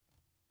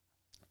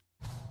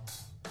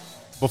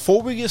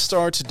Before we get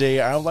started today,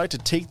 I would like to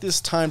take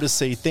this time to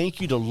say thank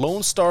you to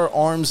Lone Star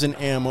Arms and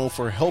Ammo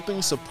for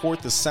helping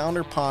support the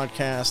Sounder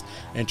Podcast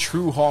and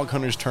True Hog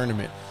Hunters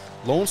Tournament.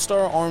 Lone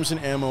Star Arms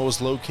and Ammo is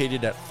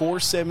located at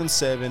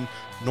 477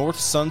 North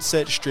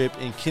Sunset Strip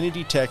in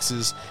Kennedy,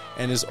 Texas,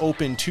 and is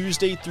open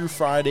Tuesday through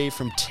Friday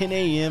from 10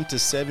 a.m. to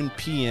 7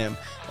 p.m.,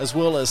 as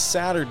well as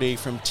Saturday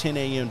from 10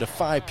 a.m. to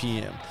 5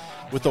 p.m.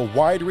 With a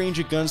wide range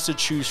of guns to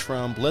choose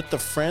from, let the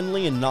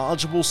friendly and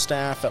knowledgeable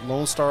staff at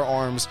Lone Star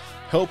Arms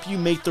help you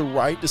make the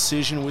right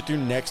decision with your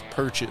next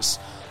purchase.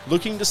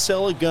 Looking to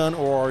sell a gun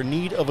or are in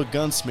need of a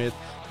gunsmith,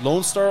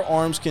 Lone Star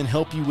Arms can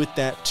help you with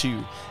that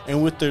too.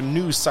 And with their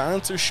new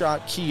Silencer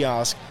Shot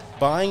kiosk,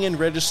 buying and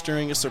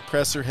registering a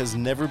suppressor has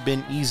never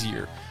been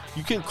easier.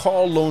 You can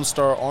call Lone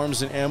Star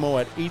Arms and Ammo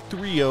at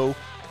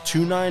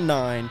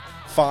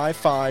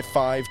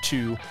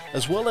 830-299-5552,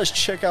 as well as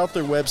check out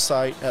their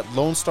website at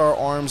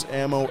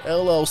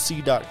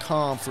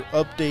LoneStarArmsAmmoLLC.com for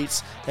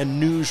updates and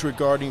news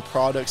regarding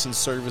products and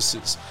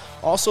services.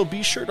 Also,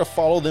 be sure to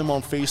follow them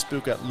on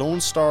Facebook at Lone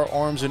Star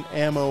Arms and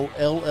Ammo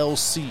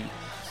LLC.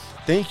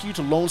 Thank you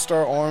to Lone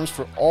Star Arms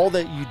for all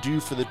that you do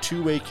for the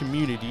two-way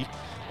community,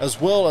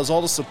 as well as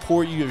all the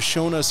support you have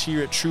shown us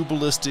here at True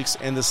Ballistics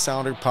and the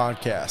Sounder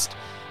Podcast.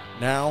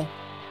 Now,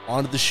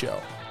 on to the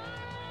show.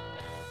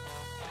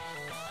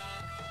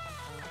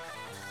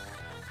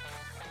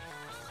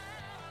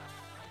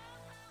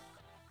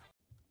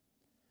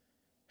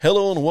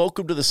 Hello and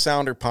welcome to the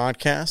Sounder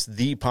Podcast,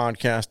 the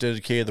podcast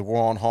dedicated to the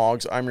war on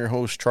hogs. I'm your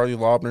host, Charlie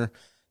Lobner.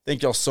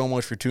 Thank y'all so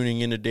much for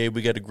tuning in today.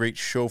 We got a great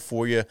show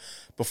for you.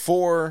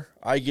 Before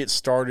I get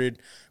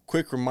started,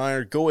 quick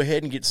reminder, go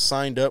ahead and get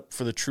signed up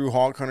for the True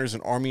Hog Hunters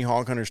and Army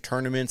Hog Hunters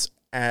tournaments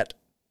at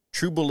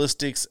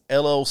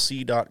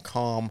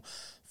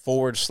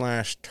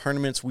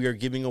TrueBallisticsLLC.com/tournaments. We are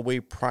giving away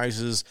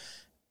prizes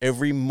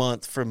every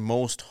month for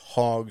most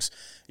hogs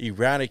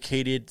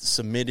eradicated,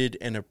 submitted,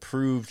 and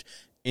approved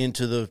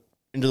into the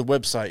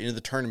website, into the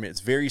tournament.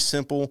 It's very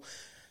simple.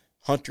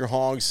 Hunt your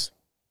hogs.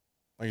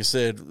 Like I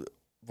said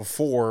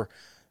before,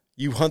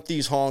 you hunt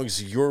these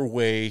hogs your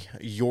way,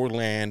 your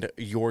land,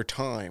 your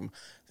time.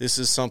 This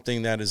is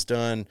something that is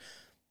done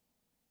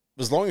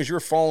as long as you're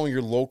following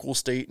your local,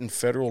 state, and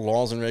federal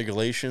laws and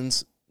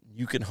regulations.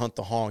 You can hunt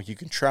the hog. You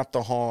can trap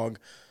the hog.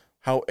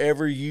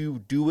 However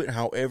you do it,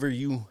 however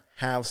you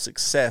have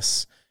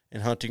success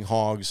in hunting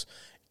hogs,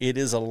 it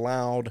is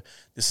allowed.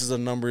 This is a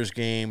numbers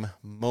game.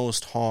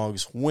 Most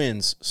hogs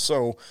wins.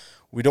 So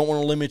we don't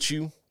want to limit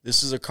you.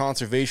 This is a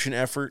conservation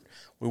effort.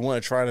 We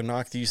want to try to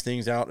knock these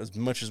things out as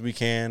much as we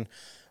can,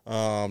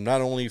 not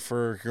only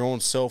for your own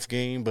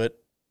self-gain, but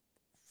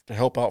to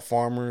help out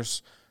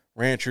farmers,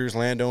 ranchers,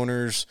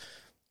 landowners,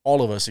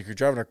 all of us. If you're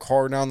driving a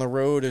car down the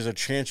road, there's a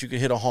chance you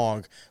could hit a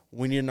hog.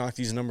 We need to knock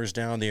these numbers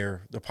down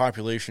there. The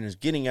population is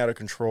getting out of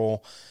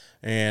control.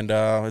 And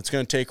it's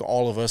going to take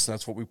all of us, and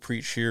that's what we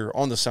preach here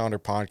on the Sounder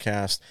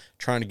Podcast,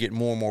 trying to get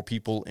more and more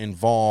people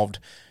involved,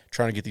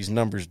 trying to get these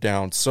numbers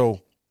down. So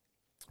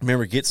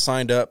remember, get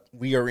signed up.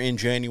 We are in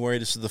January.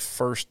 This is the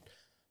first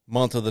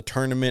month of the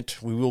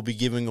tournament. We will be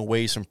giving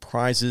away some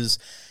prizes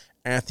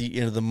at the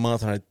end of the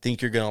month, and I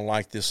think you're going to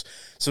like this.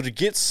 So to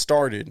get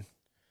started,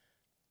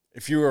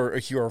 if you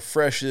are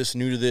fresh to this,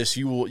 new to this,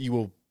 you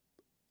will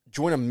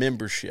join a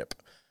membership.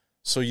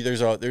 So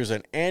there's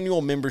an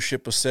annual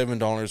membership of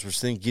 $7,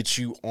 which then gets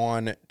you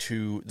on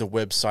to the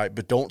website.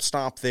 But don't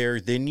stop there.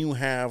 Then you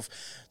have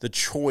the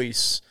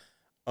choice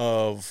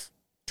of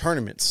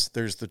tournaments.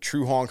 There's the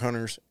True Hog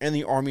Hunters and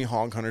the Army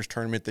Hog Hunters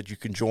tournament that you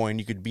can join.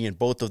 You could be in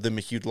both of them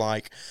if you'd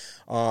like.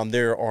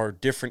 There are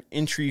different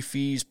entry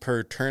fees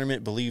per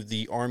tournament. I believe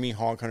the Army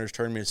Hog Hunters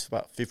tournament is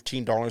about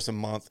 $15 a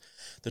month.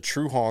 The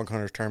True Hog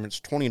Hunters tournament is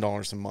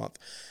 $20 a month.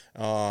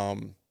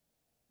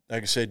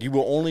 Like I said, you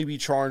will only be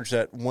charged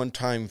that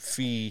one-time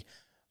fee,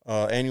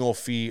 annual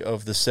fee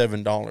of the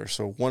 $7.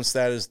 So once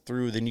that is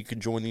through, then you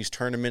can join these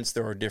tournaments.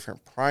 There are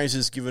different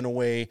prizes given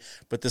away,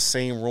 but the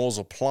same rules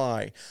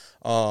apply.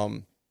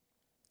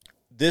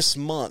 This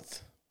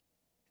month,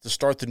 to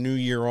start the new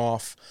year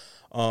off,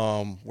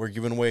 we're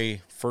giving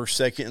away first,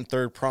 second, and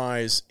third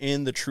prize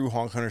in the True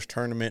Hog Hunters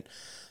tournament.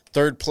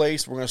 Third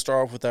place, we're going to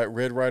start off with that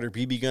Red Ryder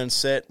BB gun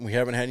set. We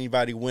haven't had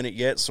anybody win it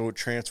yet, so it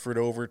transferred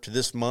over to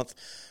this month.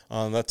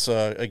 It's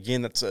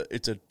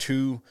a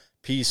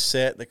two-piece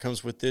set that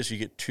comes with this. You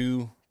get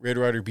two Red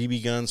Ryder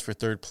BB guns for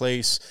third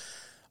place.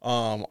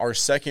 Our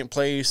second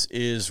place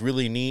is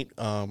really neat.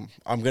 I'm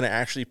going to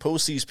actually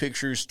post these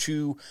pictures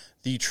to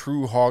the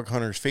True Hog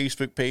Hunters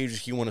Facebook page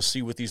if you want to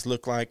see what these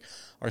look like.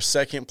 Our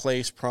second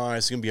place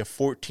prize is going to be a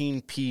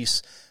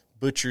 14-piece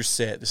butcher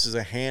set. This is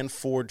a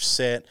hand-forged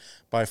set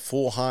by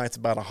Full High. It's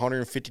about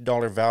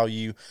 $150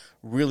 value.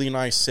 Really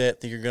nice set. I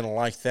think you're going to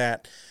like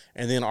that.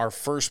 And then our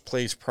first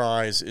place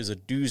prize is a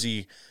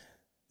doozy.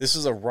 This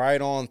is a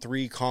Ride-On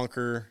 3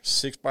 Conquer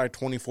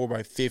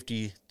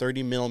 6x24x50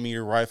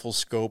 30mm rifle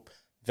scope,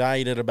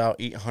 valued at about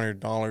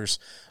 $800.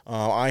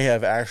 I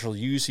have actually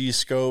used these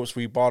scopes.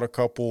 We bought a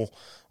couple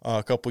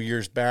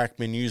years back,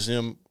 been using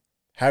them.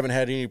 Haven't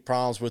had any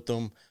problems with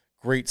them.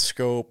 Great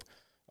scope.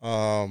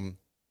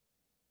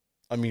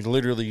 I mean,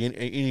 literally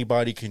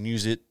anybody can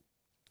use it.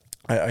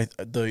 How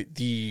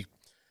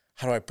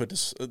do I put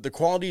this? The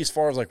quality, as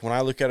far as like when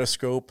I look at a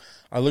scope,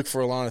 I look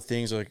for a lot of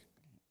things like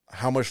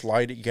how much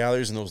light it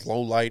gathers in those low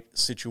light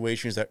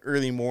situations, that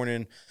early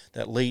morning,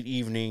 that late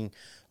evening.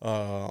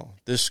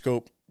 This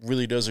scope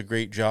really does a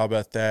great job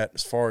at that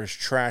as far as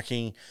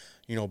tracking,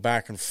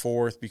 back and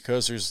forth,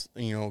 because there's,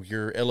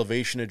 your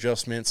elevation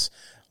adjustments,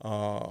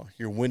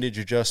 your windage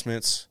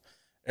adjustments,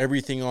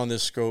 everything on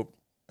this scope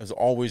has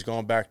always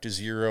gone back to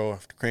zero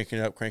after cranking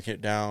it up, cranking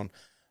it down.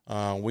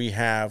 We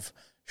have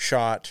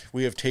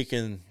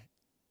taken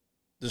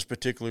this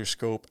particular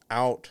scope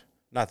out,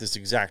 not this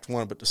exact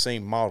one, but the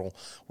same model.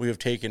 We have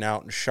taken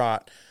out and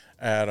shot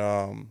at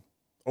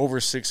over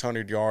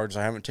 600 yards.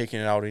 I haven't taken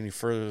it out any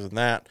further than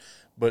that,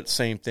 but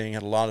same thing,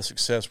 had a lot of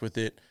success with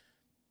it.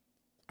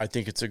 I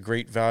think it's a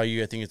great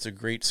value. I think it's a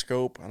great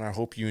scope, and I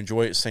hope you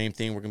enjoy it. Same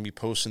thing, we're going to be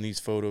posting these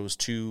photos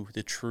to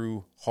the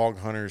True Hog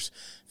Hunters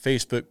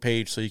Facebook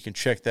page, so you can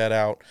check that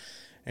out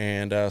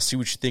and see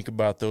what you think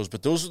about those.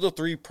 But those are the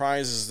 3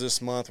 prizes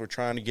this month. We're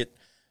trying to get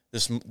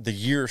the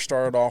year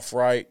started off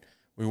right.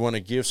 We want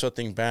to give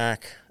something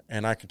back,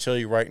 and I can tell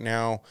you right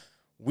now,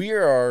 we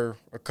are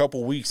a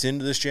couple weeks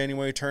into this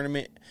January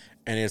tournament,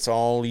 and it's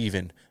all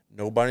even.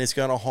 Nobody's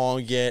got a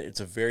hog yet.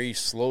 It's a very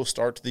slow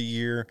start to the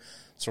year.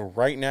 So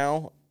right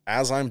now,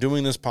 as I'm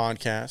doing this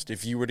podcast,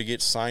 if you were to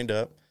get signed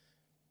up,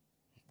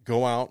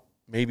 go out,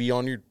 maybe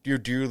on your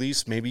deer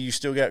lease, maybe you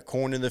still got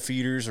corn in the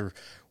feeders or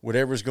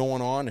whatever's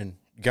going on and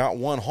got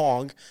one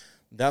hog,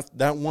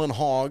 that one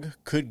hog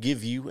could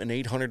give you an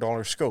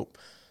 $800 scope.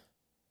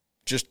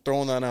 Just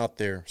throwing that out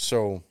there.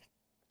 So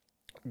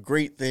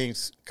great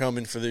things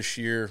coming for this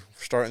year.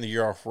 Starting the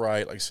year off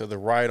right. Like I said, the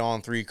Ride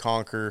On 3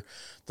 Conquer,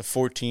 the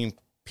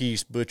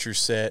 14-piece Butcher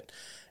set,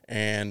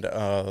 and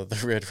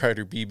the Red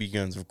Ryder BB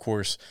guns, of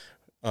course,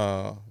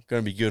 going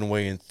to be giving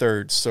away in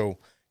third. So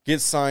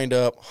get signed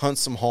up, hunt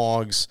some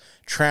hogs,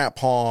 trap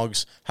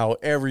hogs,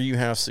 however you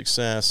have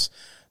success.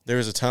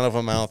 There's a ton of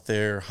them out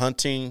there.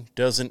 Hunting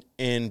doesn't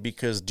end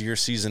because deer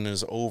season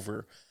is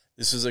over.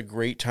 This is a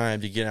great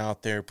time to get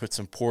out there, put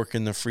some pork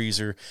in the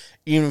freezer.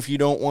 Even if you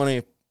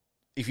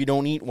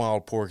don't eat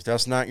wild pork,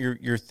 that's not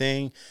your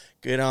thing,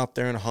 get out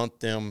there and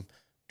hunt them.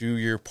 Do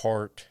your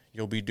part.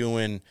 You'll be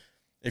doing,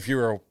 if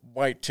you're a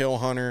whitetail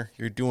hunter,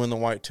 you're doing the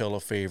whitetail a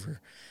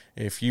favor.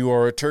 If you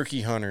are a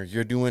turkey hunter,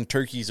 you're doing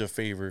turkeys a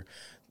favor.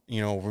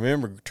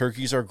 Remember,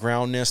 turkeys are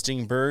ground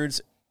nesting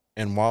birds,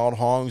 and wild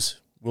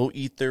hogs will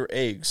eat their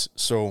eggs.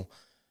 So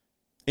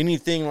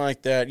anything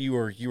like that, you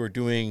are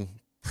doing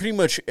pretty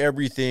much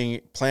everything,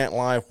 plant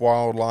life,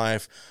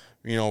 wildlife,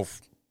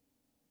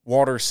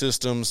 water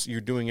systems, you're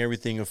doing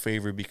everything a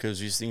favor, because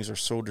these things are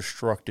so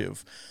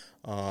destructive,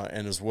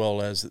 and as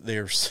well as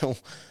they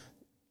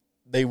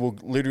will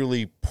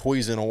literally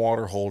poison a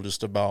water hole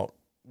just about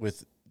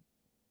with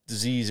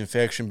disease,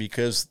 infection,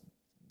 because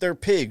they're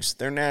pigs.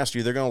 They're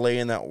nasty. They're going to lay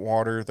in that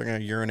water. They're going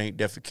to urinate,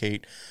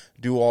 defecate,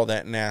 do all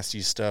that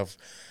nasty stuff.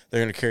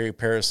 They're going to carry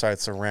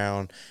parasites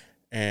around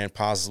and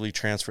possibly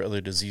transfer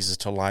other diseases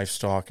to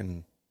livestock,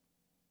 and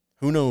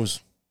who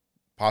knows,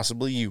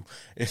 possibly you.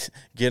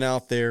 Get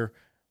out there,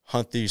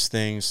 hunt these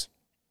things.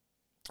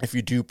 If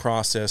you do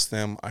process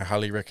them, I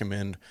highly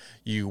recommend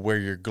you wear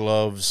your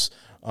gloves,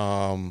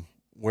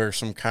 wear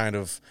some kind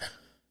of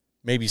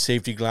maybe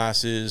safety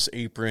glasses,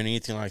 apron,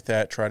 anything like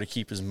that. Try to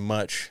keep as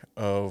much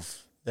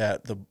of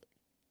the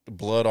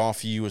blood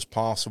off you as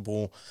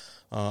possible.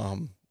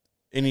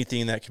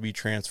 Anything that can be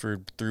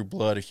transferred through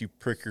blood, if you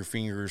prick your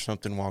finger or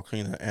something while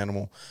cleaning the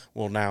animal,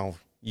 well, now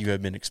you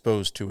have been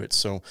exposed to it.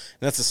 So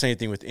that's the same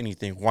thing with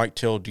anything,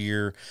 whitetail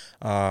deer,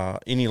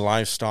 any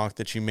livestock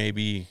that you may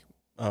be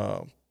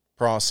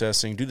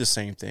processing, do the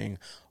same thing.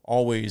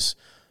 Always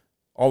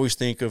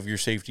think of your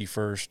safety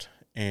first,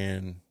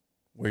 and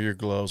wear your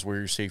gloves, wear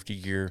your safety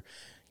gear,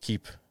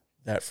 keep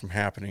that from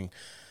happening.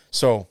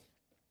 So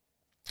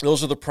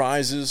those are the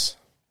prizes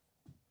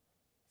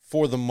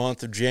for the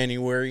month of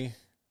January.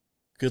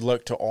 Good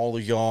luck to all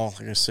of y'all.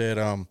 Like I said,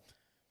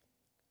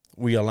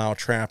 we allow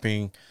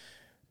trapping,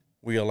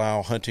 we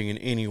allow hunting in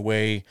any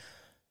way,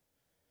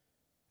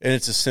 and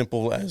it's as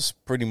simple as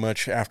pretty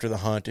much after the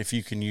hunt, if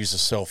you can use a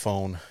cell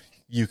phone,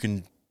 you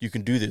can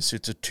do this.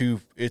 You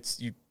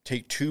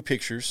take 2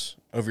 pictures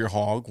of your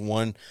hog.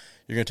 One,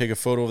 you're going to take a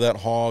photo of that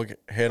hog,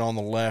 head on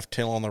the left,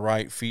 tail on the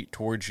right, feet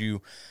towards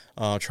you.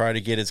 Try to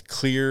get as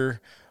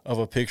clear of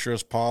a picture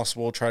as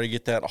possible. Try to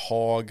get that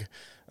hog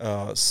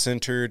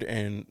centered,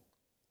 and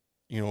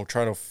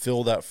try to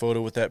fill that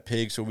photo with that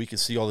pig so we can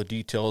see all the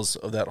details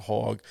of that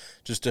hog,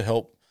 just to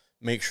help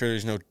make sure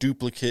there's no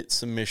duplicate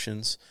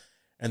submissions.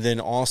 And then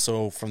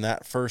also from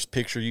that first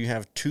picture, you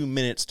have 2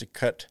 minutes to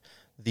cut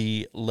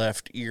the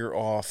left ear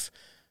off,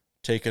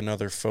 take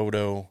another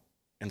photo,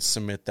 and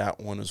submit that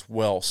one as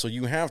well. So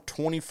you have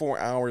 24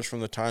 hours from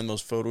the time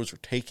those photos are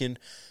taken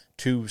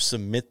to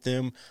submit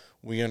them.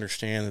 We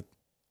understand that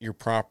your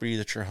property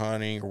that you're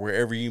hunting, or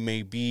wherever you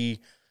may be,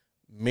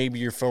 maybe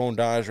your phone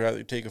dies rather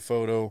than take a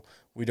photo.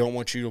 We don't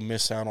want you to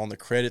miss out on the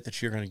credit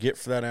that you're going to get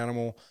for that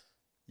animal.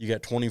 You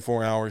got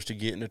 24 hours to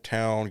get into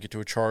town, get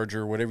to a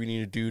charger, whatever you need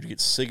to do to get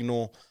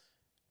signal,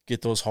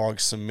 get those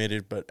hogs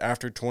submitted. But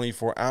after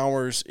 24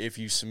 hours, if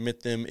you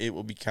submit them, it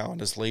will be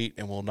counted as late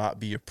and will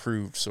not be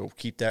approved. So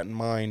keep that in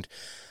mind.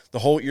 The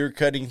whole ear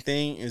cutting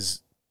thing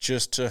is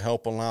just to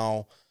help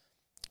allow,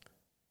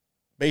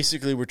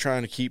 basically we're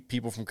trying to keep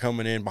people from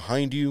coming in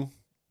behind you.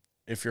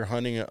 If you're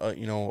hunting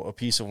a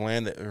piece of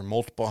land that there are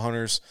multiple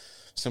hunters,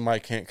 somebody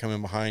can't come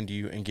in behind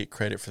you and get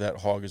credit for that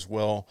hog as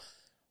well.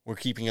 We're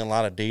keeping a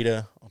lot of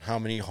data on how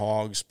many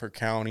hogs per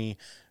county,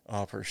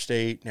 per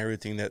state, and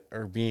everything that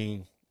are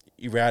being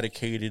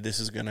eradicated. This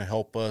is going to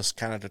help us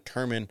kind of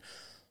determine,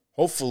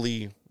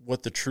 hopefully,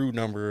 what the true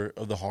number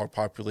of the hog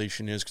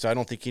population is, because I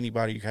don't think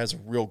anybody has a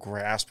real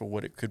grasp of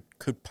what it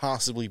could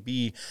possibly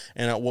be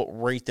and at what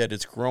rate that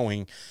it's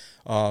growing.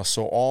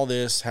 So all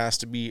this has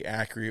to be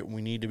accurate.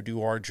 We need to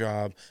do our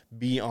job,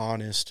 be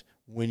honest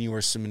when you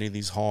are submitting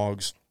these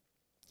hogs,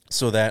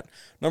 so that,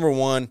 number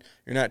one,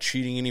 you're not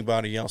cheating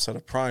anybody else out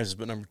of prizes,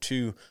 but number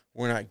two,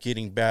 we're not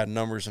getting bad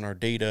numbers in our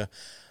data,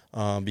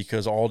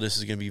 because all this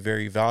is going to be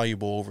very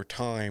valuable over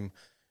time,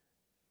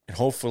 and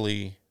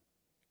hopefully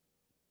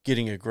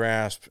getting a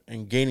grasp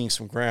and gaining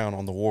some ground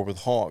on the war with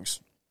hogs.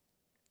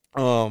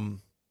 Let's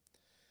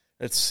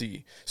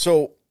see.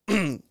 So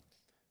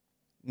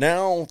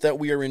now that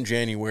we are in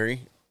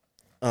January,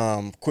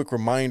 quick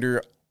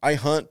reminder, I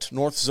hunt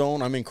North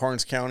Zone. I'm in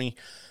Karnes County.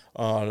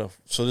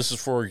 So this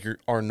is for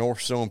our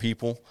North Zone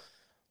people.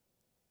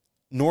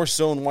 North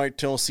Zone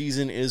whitetail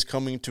season is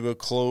coming to a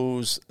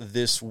close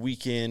this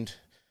weekend.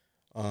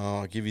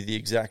 I'll give you the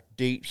exact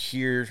date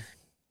here.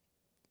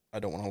 I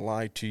don't want to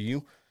lie to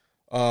you.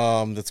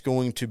 That's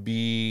going to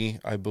be,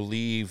 I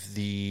believe,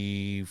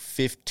 the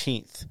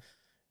 15th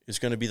is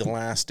going to be the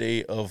last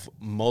day of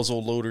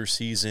muzzle loader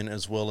season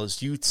as well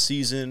as youth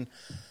season.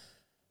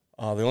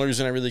 The only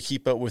reason I really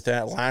keep up with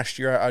that, last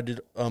year I did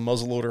a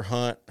muzzleloader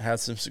hunt, had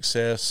some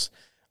success.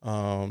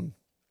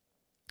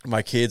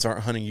 My kids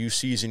aren't hunting youth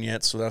season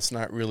yet, so that's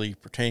not really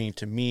pertaining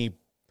to me.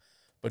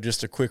 But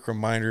just a quick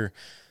reminder,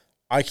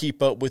 I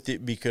keep up with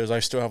it because I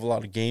still have a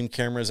lot of game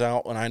cameras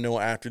out, and I know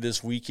after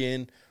this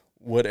weekend,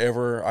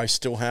 whatever I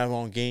still have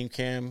on game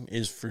cam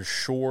is for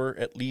sure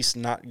at least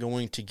not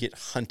going to get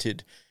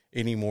hunted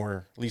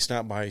anymore, at least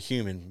not by a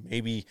human.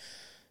 Maybe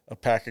a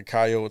pack of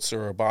coyotes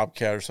or a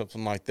bobcat or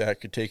something like that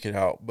could take it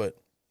out. But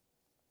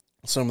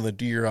some of the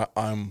deer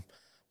I'm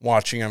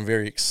watching, I'm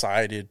very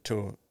excited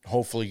to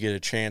hopefully get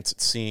a chance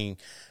at seeing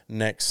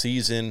next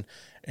season.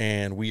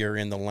 And we are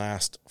in the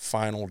last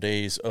final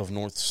days of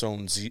North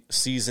Zone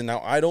season. Now,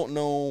 I don't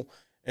know,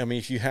 I mean,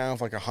 if you have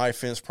like a high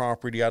fence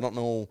property, I don't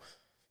know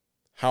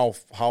how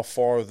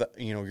far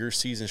your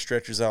season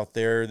stretches out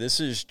there. This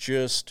is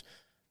just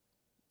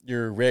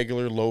your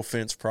regular low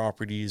fence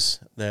properties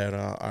that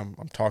I'm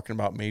talking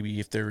about. Maybe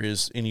if there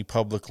is any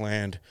public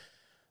land,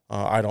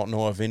 I don't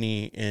know of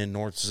any in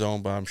North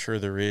Zone, but I'm sure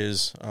there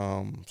is.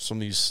 Some of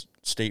these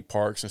state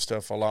parks and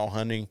stuff allow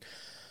hunting,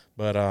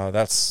 but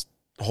that's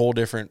a whole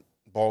different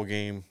ball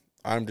game.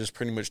 I'm just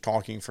pretty much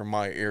talking from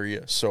my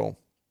area, so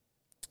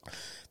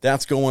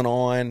that's going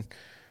on.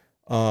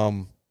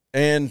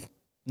 And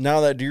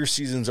now that deer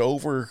season's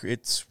over,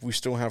 we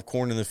still have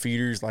corn in the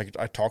feeders. Like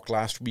I talked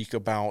last week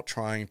about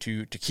trying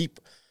to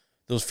keep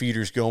those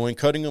feeders going,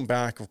 cutting them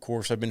back. Of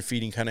course, I've been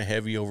feeding kind of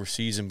heavy over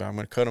season, but I'm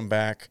going to cut them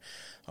back.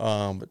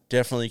 But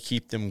definitely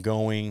keep them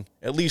going.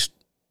 At least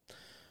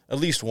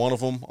one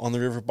of them on the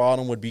river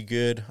bottom would be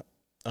good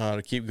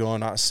to keep going.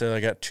 Not say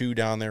I got 2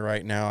 down there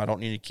right now. I don't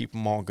need to keep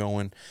them all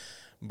going,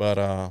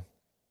 but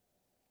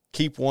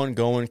keep one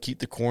going, keep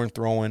the corn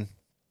throwing,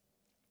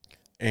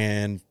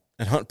 and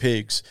hunt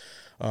pigs.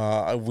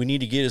 We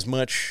need to get as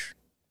much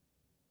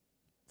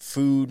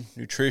food,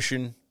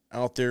 nutrition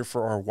out there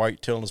for our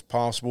whitetail as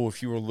possible.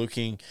 If you are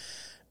looking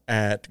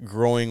at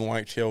growing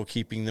whitetail,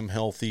 keeping them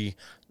healthy,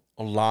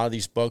 a lot of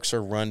these bucks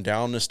are run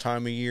down this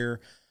time of year.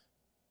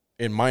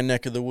 In my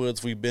neck of the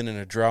woods, we've been in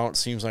a drought. It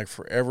seems like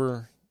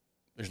forever.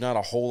 There's not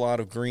a whole lot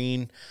of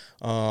green.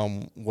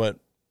 What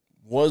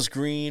was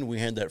green, we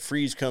had that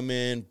freeze come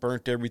in,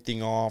 burnt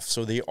everything off.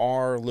 So they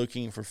are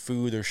looking for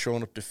food. They're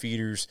showing up to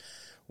feeders.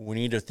 We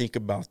need to think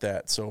about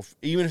that. So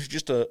even if it's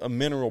just a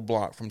mineral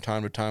block from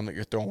time to time that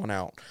you're throwing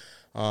out,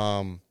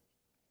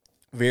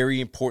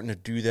 very important to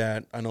do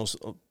that. I know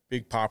a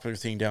big popular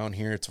thing down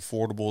here, it's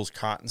affordable, is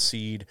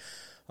cottonseed.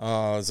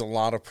 There's a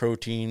lot of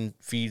protein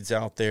feeds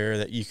out there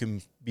that you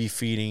can be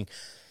feeding.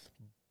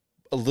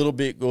 A little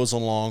bit goes a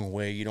long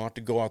way. You don't have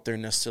to go out there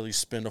and necessarily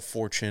spend a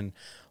fortune.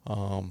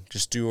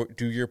 Just do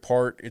your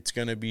part. It's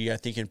going to be, I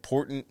think,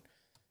 important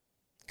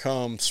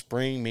come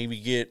spring, maybe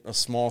get a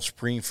small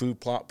spring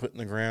food plot put in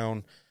the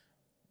ground.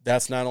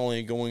 That's not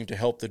only going to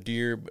help the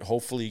deer, but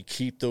hopefully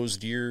keep those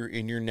deer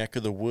in your neck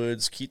of the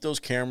woods. Keep those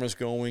cameras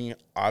going.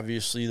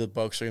 Obviously, the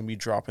bucks are going to be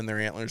dropping their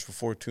antlers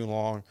before too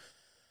long.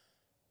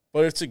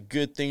 But it's a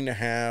good thing to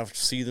have, to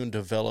see them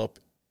develop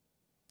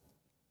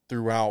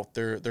throughout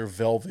their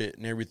velvet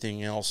and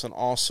everything else. And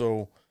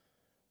also,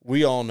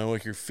 we all know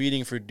if you're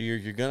feeding for deer,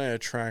 you're going to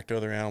attract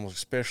other animals,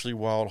 especially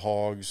wild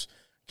hogs,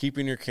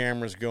 keeping your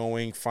cameras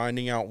going,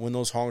 finding out when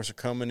those hogs are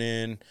coming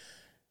in,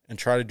 and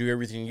try to do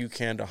everything you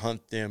can to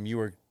hunt them. You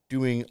are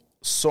doing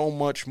so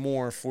much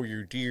more for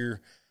your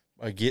deer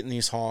by getting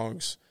these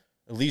hogs.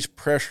 At least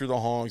pressure the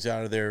hogs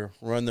out of there,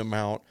 run them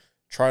out,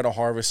 try to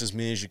harvest as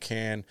many as you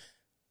can,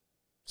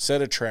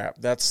 set a trap.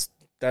 That's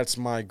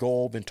my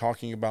goal. Been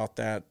talking about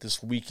that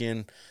this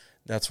weekend.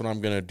 That's what I'm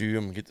going to do.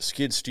 I'm going to get the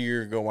skid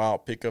steer, go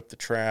out, pick up the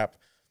trap,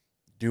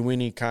 do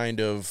any kind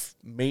of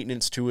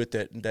maintenance to it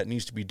that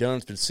needs to be done.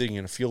 It's been sitting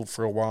in a field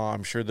for a while.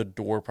 I'm sure the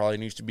door probably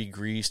needs to be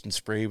greased and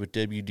sprayed with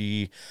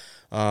WD.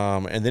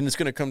 And then it's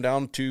going to come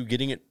down to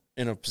getting it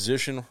in a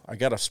position. I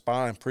got a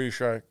spot. I'm pretty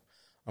sure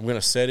I'm going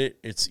to set it.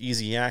 It's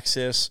easy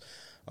access.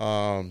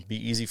 Be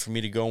easy for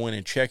me to go in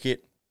and check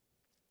it.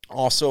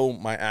 Also,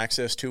 my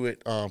access to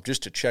it,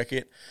 just to check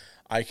it,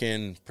 I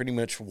can pretty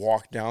much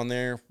walk down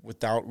there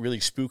without really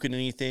spooking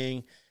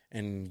anything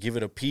and give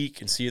it a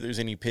peek and see if there's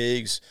any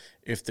pigs.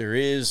 If there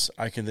is,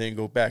 I can then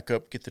go back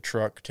up, get the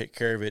truck, take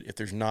care of it. If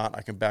there's not,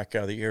 I can back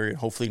out of the area and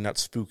hopefully not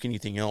spook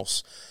anything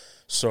else.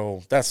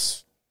 So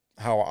that's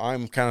how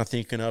I'm kind of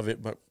thinking of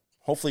it, but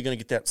hopefully going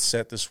to get that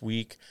set this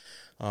week.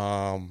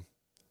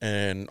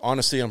 And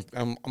honestly, I'm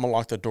going to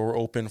lock the door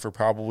open for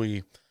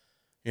probably,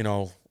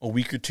 a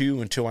week or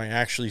two until I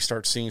actually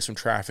start seeing some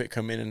traffic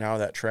come in and out of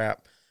that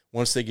trap.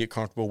 Once they get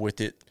comfortable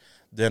with it,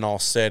 then I'll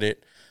set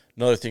it.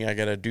 Another thing I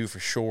got to do for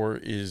sure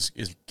is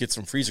get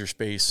some freezer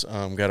space.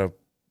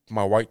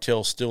 My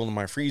whitetail still in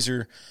my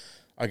freezer.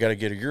 I got to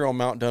get a Euro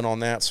mount done on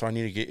that, so I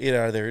need to get it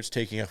out of there. It's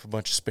taking up a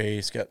bunch of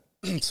space. Got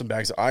some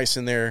bags of ice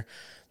in there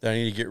that I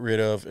need to get rid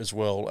of, as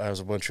well as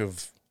a bunch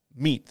of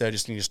meat that I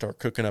just need to start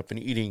cooking up and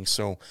eating.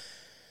 So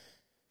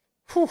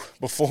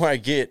before I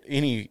get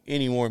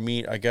any more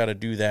meat, I got to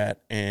do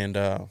that. And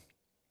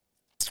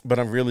but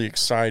I'm really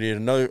excited.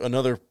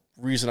 Another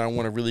reason I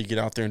want to really get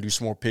out there and do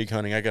some more pig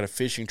hunting. I got a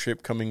fishing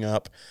trip coming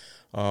up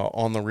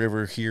on the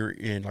river here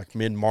in like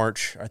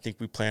mid-March. I think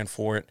we planned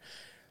for it.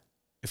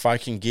 If I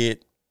can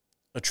get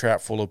a trap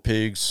full of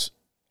pigs,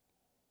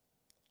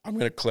 I'm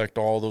going to collect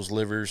all those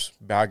livers,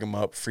 bag them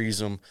up, freeze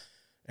them,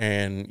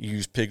 and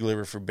use pig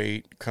liver for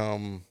bait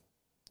come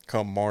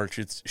March.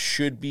 It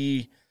should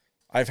be.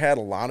 I've had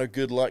a lot of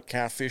good luck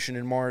catfishing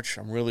in March.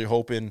 I'm really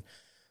hoping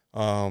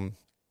to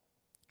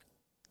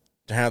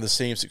have the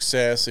same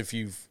success. If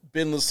you've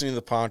been listening to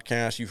the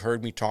podcast, you've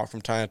heard me talk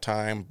from time to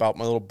time about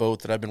my little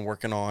boat that I've been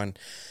working on,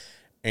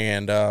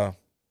 and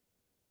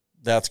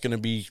that's going to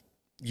be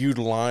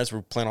utilized.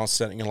 We're planning on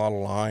setting a lot of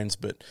lines,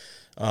 but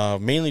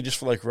mainly just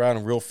for like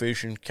riding real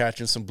fishing,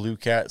 catching some blue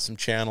cat, some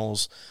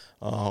channels.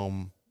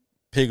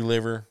 Pig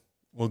liver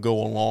will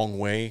go a long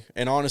way,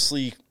 and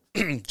honestly,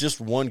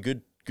 just one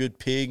good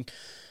pig,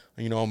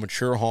 a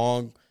mature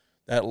hog,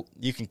 that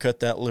you can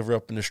cut that liver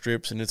up into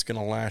strips, and it's going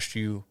to last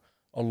you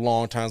a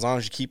long time, as long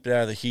as you keep it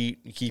out of the heat,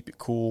 you keep it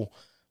cool.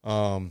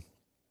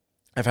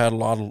 I've had a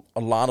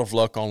lot of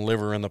luck on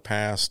liver in the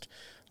past.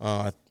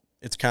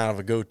 It's kind of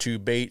a go-to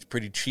bait. It's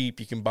pretty cheap.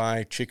 You can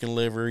buy chicken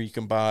liver, you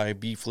can buy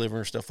beef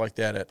liver, stuff like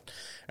that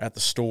at the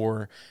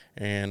store.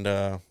 And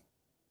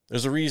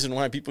there's a reason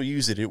why people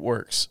use it. It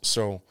works.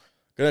 So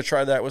gonna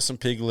try that with some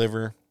pig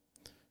liver.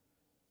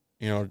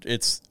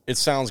 It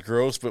sounds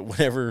gross, but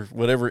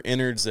whatever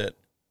innards that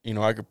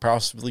I could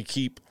possibly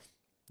keep,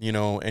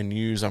 and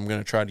use, I'm going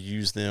to try to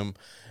use them,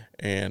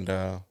 and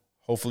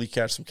hopefully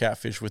catch some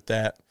catfish with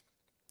that.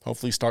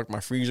 Hopefully stock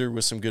my freezer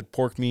with some good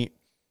pork meat.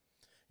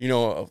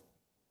 A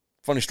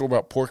funny story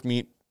about pork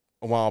meat.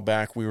 A while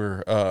back, we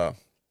were, it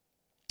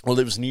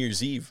was New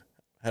Year's Eve.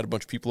 I had a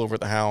bunch of people over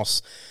at the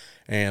house,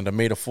 and I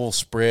made a full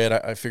spread.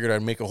 I figured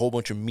I'd make a whole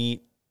bunch of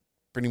meat,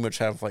 pretty much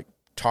have like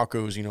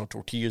tacos,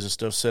 tortillas and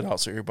stuff set out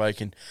so everybody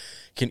can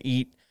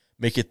eat,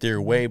 make it their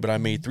way. But I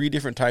made 3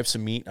 different types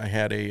of meat. I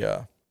had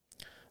a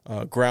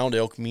ground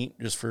elk meat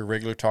just for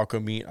regular taco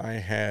meat. I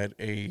had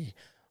an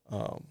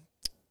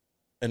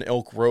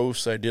elk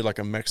roast. I did like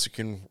a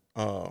Mexican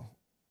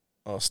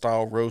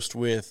style roast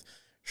with,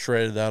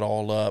 shredded that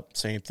all up.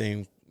 Same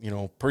thing,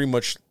 pretty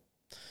much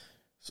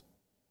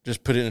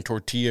just put it in a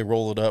tortilla,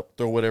 roll it up,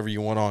 throw whatever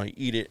you want on,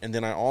 eat it. And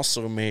then I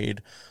also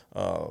made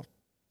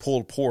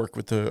pulled pork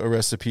with a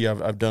recipe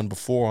I've done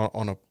before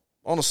on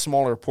a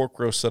smaller pork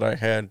roast that I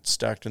had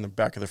stacked in the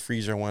back of the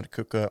freezer I wanted to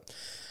cook up.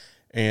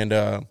 And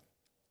I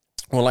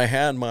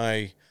had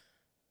my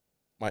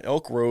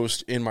elk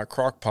roast in my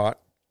crock pot,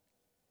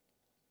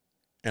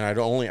 and I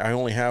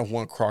only have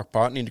one crock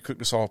pot. I need to cook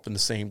this all up in the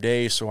same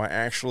day, so I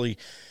actually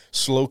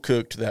slow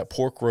cooked that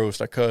pork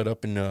roast. I cut it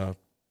up in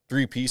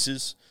 3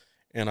 pieces,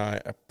 and I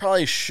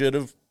probably should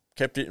have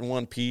kept it in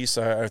one piece.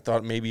 I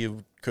thought maybe it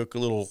would cook a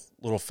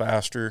little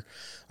faster.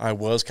 I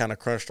was kind of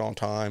crunched on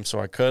time, so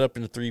I cut up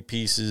into 3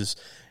 pieces,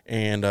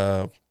 and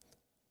I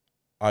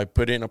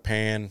put it in a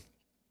pan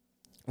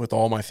with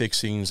all my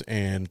fixings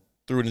and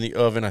threw it in the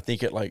oven. I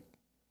think at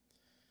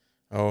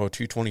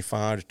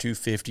 225 to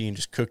 250, and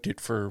just cooked it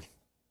for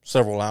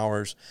several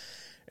hours,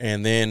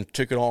 and then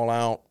took it all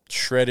out,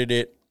 shredded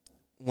it.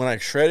 When I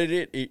shredded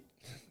it,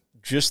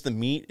 just the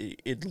meat,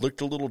 it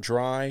looked a little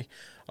dry.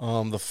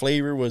 The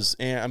flavor was,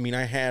 I mean,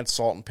 I had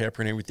salt and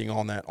pepper and everything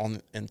on that,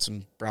 and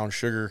some brown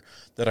sugar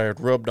that I had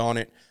rubbed on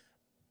it.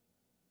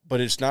 But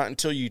it's not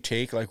until you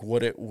take like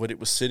what it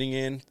was sitting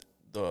in,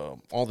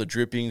 all the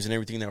drippings and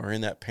everything that were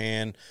in that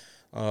pan.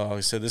 Like I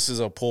said, this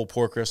is a pulled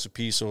pork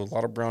recipe, so a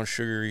lot of brown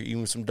sugar,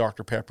 even some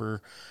Dr.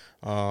 Pepper.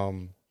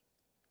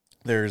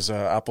 There's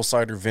apple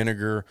cider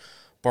vinegar,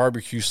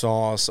 barbecue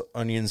sauce,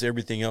 onions,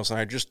 everything else. And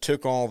I just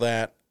took all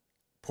that,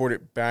 poured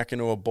it back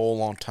into a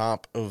bowl on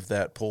top of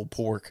that pulled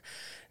pork,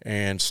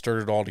 and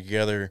stirred it all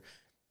together.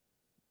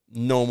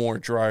 No more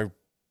dry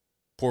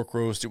pork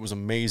roast. It was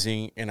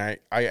amazing. And I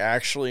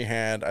actually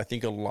had, I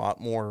think, a lot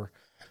more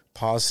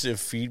positive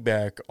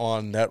feedback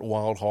on that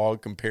wild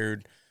hog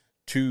compared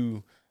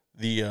to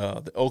the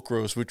elk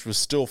roast, which was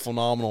still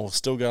phenomenal.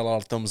 Still got a lot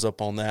of thumbs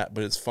up on that.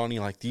 But it's funny,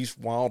 like these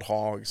wild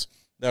hogs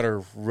that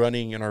are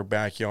running in our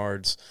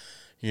backyards,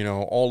 you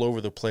know, all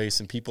over the place,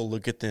 and people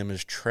look at them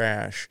as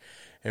trash.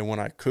 And when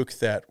I cooked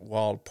that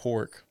wild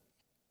pork,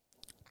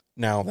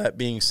 now that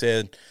being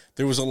said,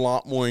 there was a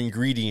lot more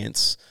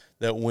ingredients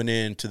that went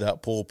into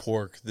that pulled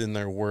pork than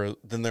there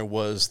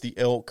was the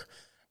elk.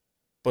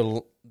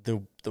 But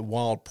the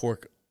wild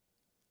pork,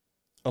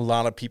 a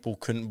lot of people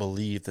couldn't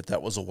believe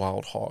that was a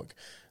wild hog.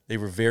 They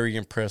were very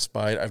impressed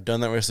by it. I've done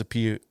that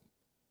recipe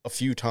a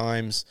few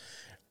times,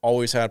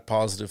 always had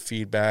positive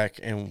feedback.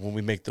 And when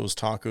we make those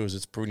tacos,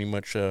 it's pretty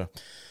much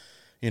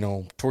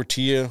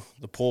tortilla,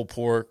 the pulled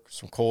pork,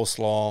 some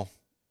coleslaw,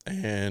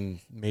 and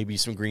maybe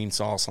some green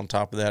sauce on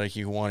top of that if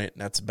you want it.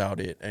 And that's about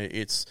it.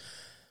 It's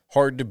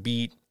hard to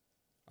beat.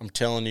 I'm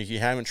telling you, if you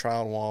haven't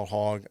tried wild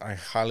hog, I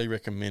highly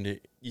recommend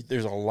it.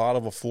 There's a lot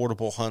of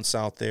affordable hunts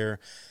out there.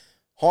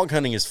 Hog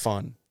hunting is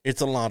fun. It's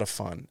a lot of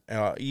fun.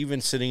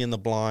 Even sitting in the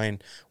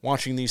blind,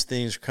 watching these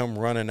things come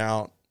running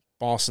out,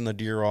 bossing the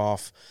deer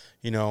off,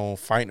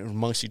 fighting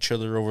amongst each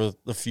other over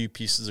the few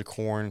pieces of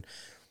corn.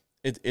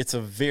 It's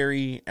a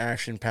very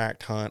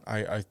action-packed hunt.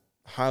 I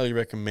highly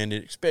recommend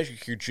it, especially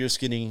if you're just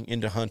getting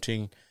into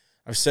hunting.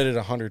 I've said it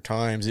 100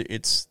 times.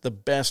 It's the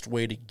best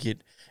way to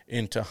get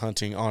into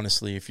hunting,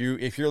 honestly. If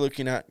you're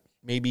looking at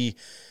maybe,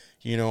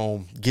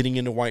 getting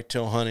into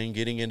whitetail hunting,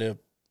 getting into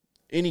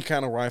any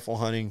kind of rifle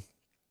hunting,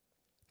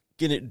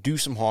 do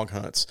some hog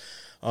hunts.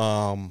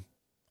 I'm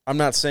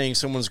not saying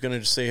someone's going to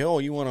just say, oh,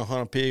 you want to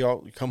hunt a pig,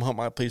 I'll come hunt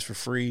my place for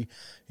free.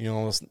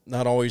 It's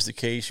not always the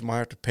case. You might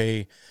have to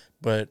pay,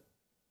 but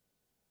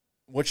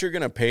what you're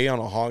going to pay on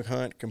a hog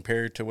hunt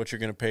compared to what you're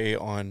going to pay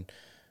on,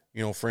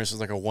 for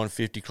instance, like a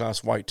 150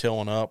 class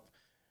whitetail and up,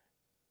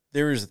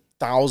 there is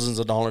thousands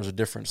of dollars of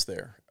difference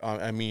there.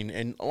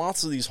 And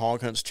lots of these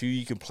hog hunts too,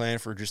 you can plan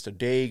for just a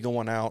day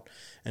going out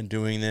and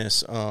doing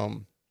this.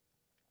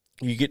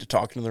 You get to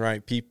talking to the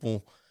right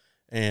people,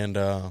 and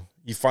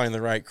you find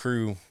the right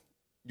crew.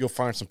 You'll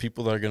find some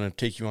people that are going to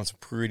take you on some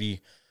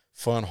pretty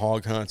fun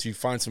hog hunts. You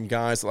find some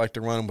guys that like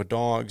to run them with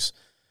dogs.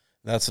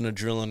 That's an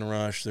adrenaline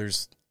rush.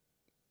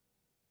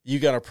 You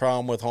got a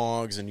problem with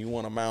hogs and you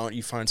want them out.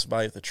 You find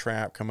somebody with a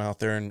trap, come out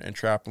there and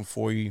trap them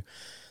for you.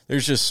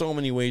 There's just so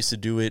many ways to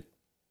do it.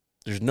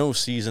 There's no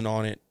season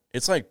on it.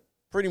 It's like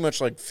pretty much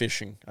like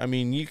fishing. I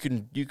mean, you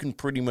can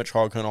pretty much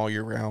hog hunt all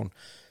year round.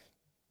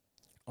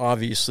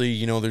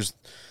 Obviously,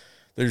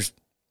 there's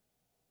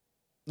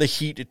the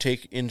heat to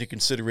take into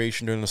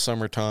consideration during the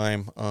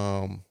summertime.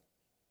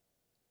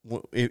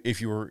 If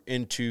you were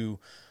into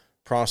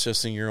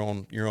processing your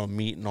own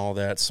meat and all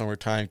that,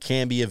 summertime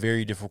can be a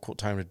very difficult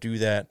time to do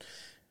that.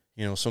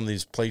 Some of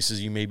these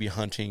places you may be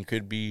hunting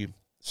could be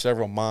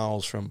several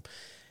miles from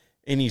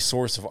any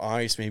source of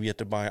ice. Maybe you have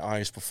to buy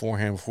ice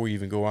beforehand before you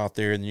even go out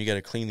there, and then you got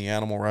to clean the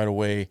animal right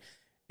away.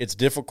 It's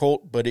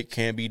difficult, but it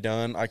can be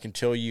done. I can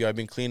tell you, I've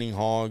been cleaning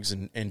hogs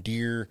and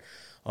deer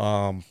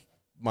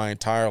my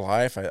entire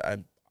life.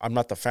 I'm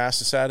not the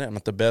fastest at it. I'm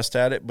not the best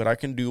at it, but I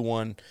can do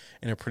one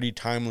in a pretty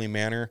timely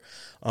manner.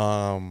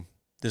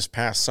 This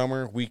past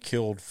summer, we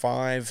killed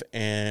 5,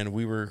 and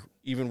we were,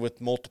 even with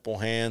multiple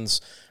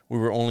hands, we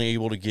were only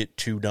able to get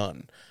 2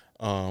 done.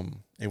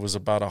 It was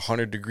about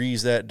 100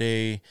 degrees that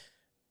day,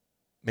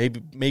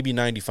 maybe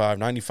 95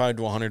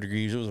 to 100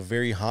 degrees. It was a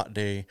very hot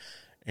day,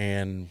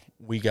 and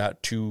we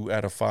got 2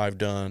 out of 5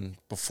 done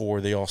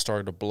before they all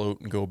started to bloat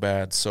and go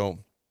bad. So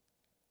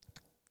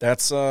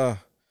that's the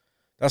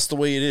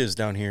way it is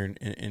down here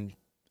in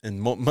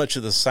much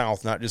of the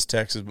South, not just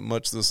Texas, but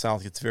much of the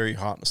South gets very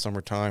hot in the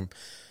summertime,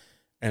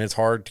 and it's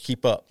hard to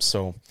keep up.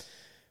 So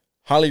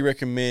highly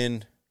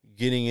recommend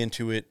getting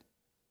into it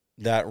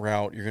that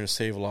route. You're going to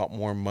save a lot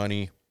more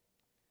money.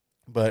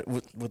 But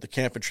with the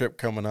camping trip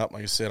coming up,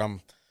 like I said,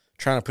 I'm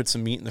trying to put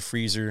some meat in the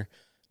freezer,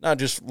 not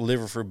just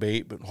liver for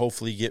bait, but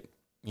hopefully get,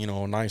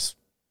 a nice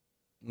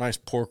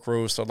pork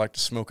roast. I'd like to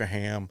smoke a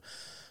ham,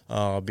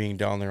 being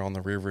down there on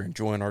the river,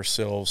 enjoying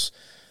ourselves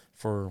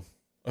for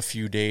a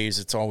few days.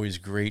 It's always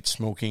great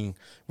smoking.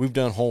 We've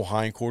done whole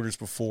hindquarters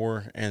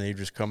before, and they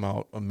just come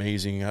out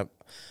amazing.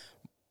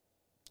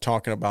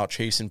 Talking about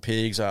chasing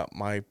pigs,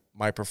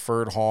 my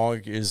preferred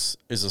hog is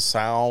a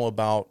sow,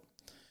 about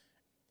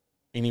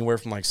anywhere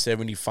from like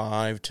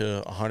 75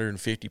 to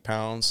 150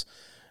 pounds.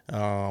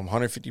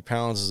 150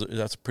 pounds,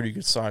 that's a pretty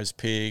good sized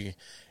pig.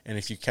 And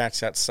if you catch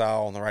that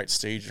sow on the right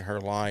stage in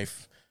her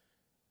life,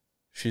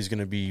 she's going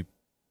to be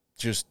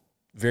just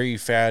very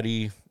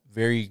fatty,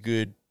 very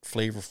good,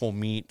 flavorful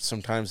meat.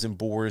 Sometimes them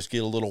boars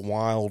get a little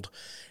wild,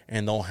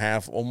 and they'll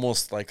have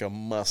almost like a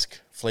musk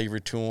flavor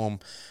to them.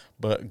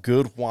 But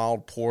good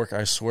wild pork,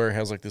 I swear,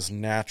 has like this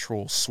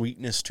natural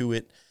sweetness to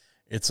it.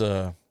 It's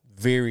a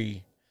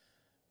very,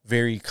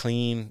 very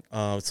clean.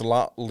 It's a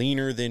lot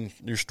leaner than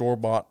your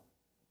store-bought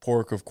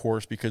pork, of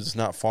course, because it's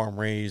not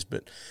farm-raised.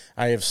 But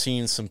I have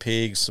seen some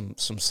pigs,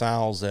 some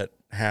sows that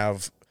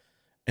have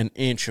an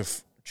inch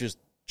of just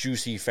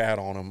juicy fat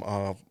on them.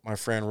 My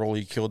friend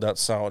Rolly killed that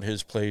sow at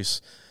his place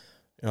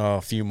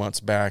a few months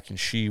back, and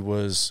she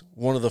was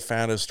one of the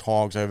fattest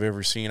hogs I've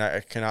ever seen.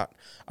 I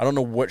don't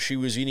know what she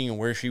was eating and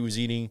where she was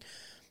eating,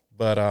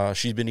 but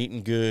she's been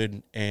eating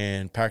good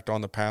and packed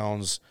on the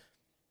pounds.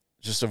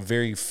 Just a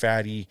very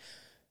fatty,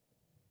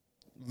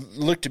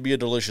 looked to be a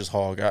delicious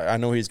hog. I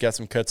know he's got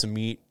some cuts of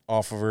meat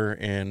off of her,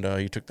 and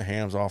he took the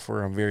hams off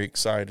her. I'm very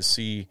excited to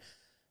see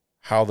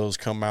how those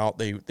come out.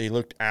 They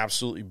looked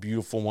absolutely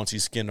beautiful once he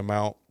skinned them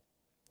out.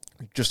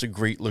 Just a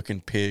great looking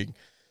pig.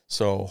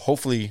 So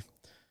hopefully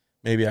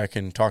maybe I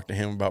can talk to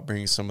him about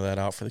bringing some of that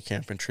out for the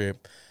camping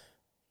trip.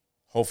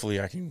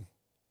 Hopefully I can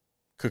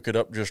cook it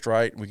up just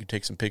right. We can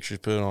take some pictures,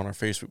 put it on our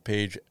Facebook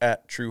page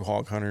at True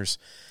Hog Hunters,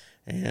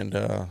 and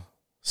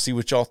see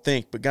what y'all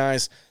think. But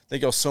guys,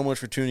 thank y'all so much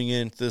for tuning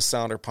in to this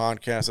Sounder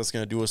podcast. That's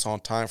going to do us on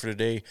time for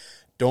today.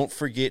 Don't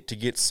forget to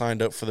get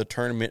signed up for the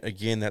tournament.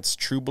 Again, that's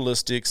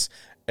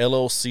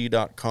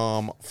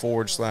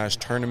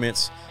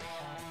TrueBallisticsLLC.com/tournaments.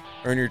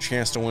 Earn your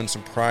chance to win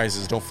some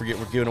prizes. Don't forget,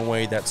 we're giving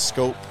away that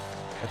scope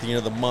at the end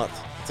of the month.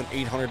 It's an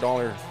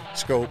 $800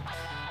 scope.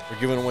 We're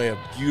giving away a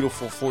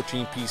beautiful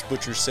 14-piece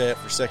butcher set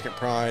for second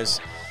prize.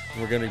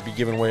 And we're going to be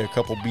giving away a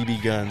couple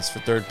BB guns for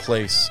third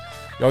place.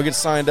 Y'all get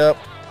signed up.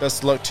 Best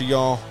of luck to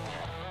y'all.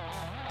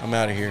 I'm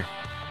out of here.